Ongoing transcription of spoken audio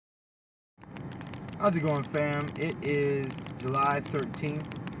How's it going, fam? It is July 13th,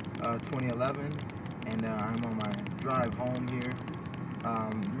 2011, and I'm on my drive home here.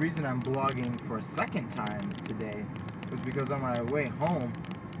 The reason I'm blogging for a second time today was because on my way home,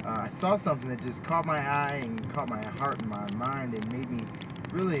 I saw something that just caught my eye and caught my heart and my mind and made me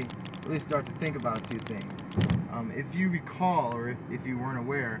really start to think about a few things. If you recall, or if you weren't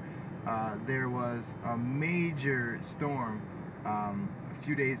aware, there was a major storm a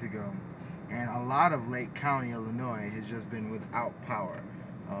few days ago. And a lot of Lake County, Illinois has just been without power.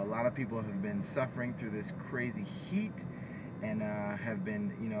 A lot of people have been suffering through this crazy heat and have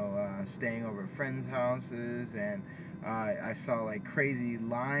been, staying over at friends' houses. And I saw like crazy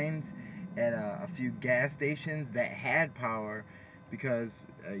lines at a few gas stations that had power because,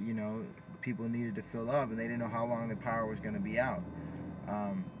 people needed to fill up and they didn't know how long the power was going to be out.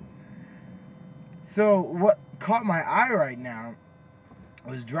 So what caught my eye right now, I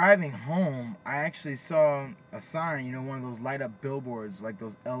was driving home, I actually saw a sign, one of those light up billboards, like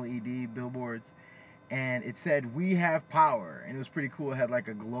those LED billboards, and it said, "We have power," and it was pretty cool. It had like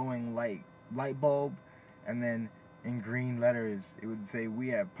a glowing light bulb, and then in green letters it would say, "We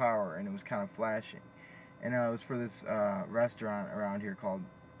have power," and it was kind of flashing. And it was for this restaurant around here called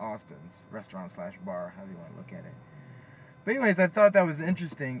Austin's, restaurant/bar, however you want to look at it. But anyways, I thought that was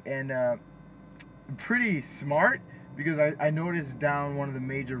interesting and pretty smart, because I noticed down one of the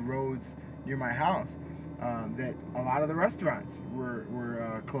major roads near my house that a lot of the restaurants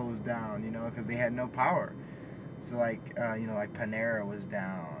were closed down, because they had no power. So like Panera was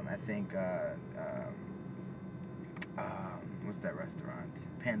down. I think what's that restaurant?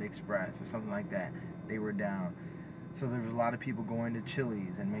 Panda Express or something like that. They were down. So there was a lot of people going to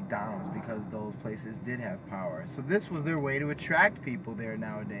Chili's and McDonald's because those places did have power. So this was their way to attract people there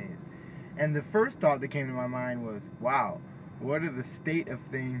nowadays. And the first thought that came to my mind was, wow, what are the state of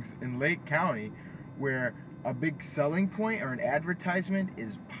things in Lake County where a big selling point or an advertisement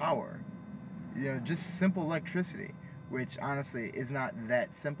is power? Just simple electricity, which honestly is not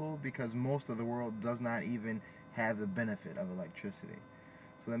that simple because most of the world does not even have the benefit of electricity.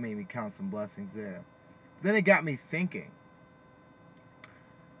 So that made me count some blessings there. Then it got me thinking,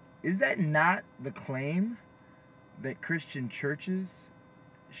 is that not the claim that Christian churches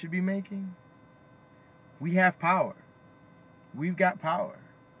should be making? We have power. We've got power.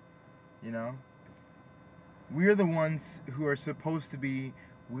 We're the ones who are supposed to be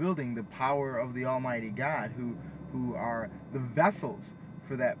wielding the power of the Almighty God, who are the vessels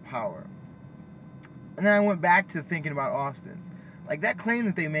for that power. And then I went back to thinking about Austin's. Like that claim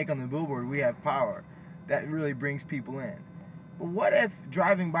that they make on the billboard, "We have power," that really brings people in. But what if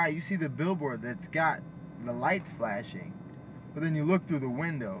driving by you see the billboard that's got the lights flashing, but then you look through the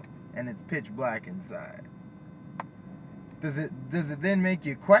window and it's pitch black inside? Does it then make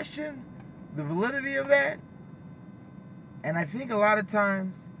you question the validity of that? And I think a lot of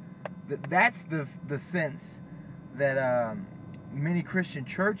times that's the sense that many Christian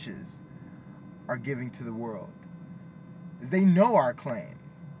churches are giving to the world. Is they know our claim.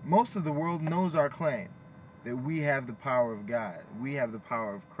 Most of the world knows our claim that we have the power of God. We have the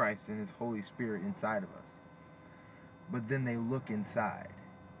power of Christ and His Holy Spirit inside of us. But then they look inside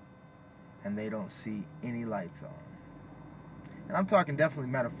and they don't see any lights on. And I'm talking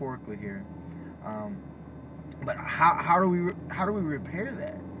definitely metaphorically here. But how do we repair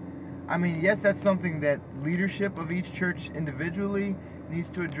that? I mean, yes, that's something that leadership of each church individually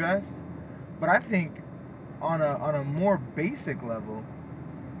needs to address. But I think on a more basic level,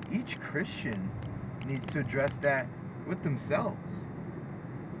 each Christian needs to address that with themselves.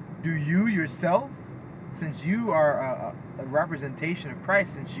 Do you yourself, since you are a representation of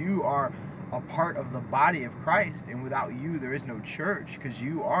Christ, since you are a part of the body of Christ, and without you there is no church because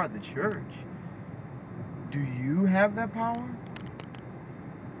you are the church, do you have that power?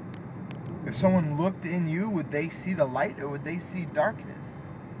 If someone looked in you, would they see the light or would they see darkness?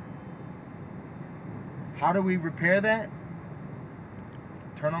 How do we repair that?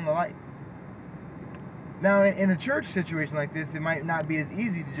 Turn on the lights. Now, in a church situation like this, it might not be as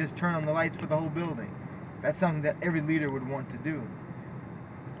easy to just turn on the lights for the whole building. That's something that every leader would want to do.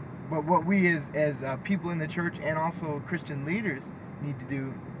 But what we as people in the church and also Christian leaders need to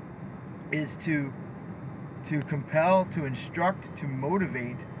do is to compel, to instruct, to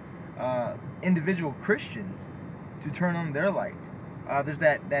motivate individual Christians to turn on their light. There's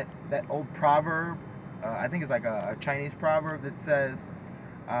that old proverb, I think it's like a Chinese proverb that says,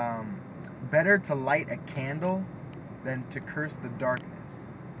 better to light a candle than to curse the darkness.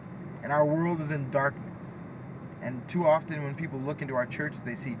 And our world is in darkness. And too often when people look into our churches,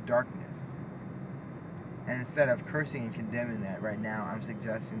 they see darkness. And instead of cursing and condemning that right now, I'm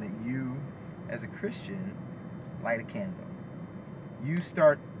suggesting that you as a Christian, light a candle. You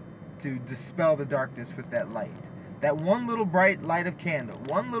start to dispel the darkness with that light. That one little bright light of candle,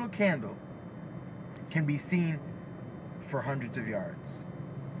 one little candle, can be seen for hundreds of yards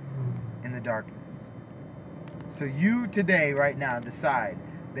in the darkness. So you today, right now, decide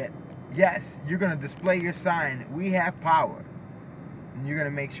that yes, you're going to display your sign, we have power, and you're going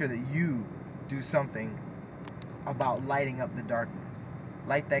to make sure that you do something about lighting up the darkness.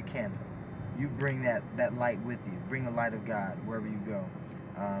 Light that candle. You bring that light with you. Bring the light of God wherever you go.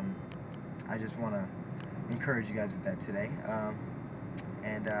 I just want to encourage you guys with that today.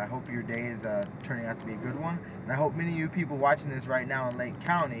 And I hope your day is turning out to be a good one. And I hope many of you people watching this right now in Lake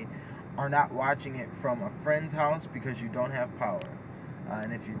County are not watching it from a friend's house because you don't have power.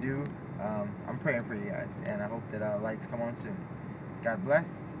 And if you do, I'm praying for you guys. And I hope that lights come on soon. God bless,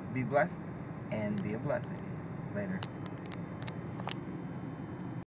 be blessed, and be a blessing. Later.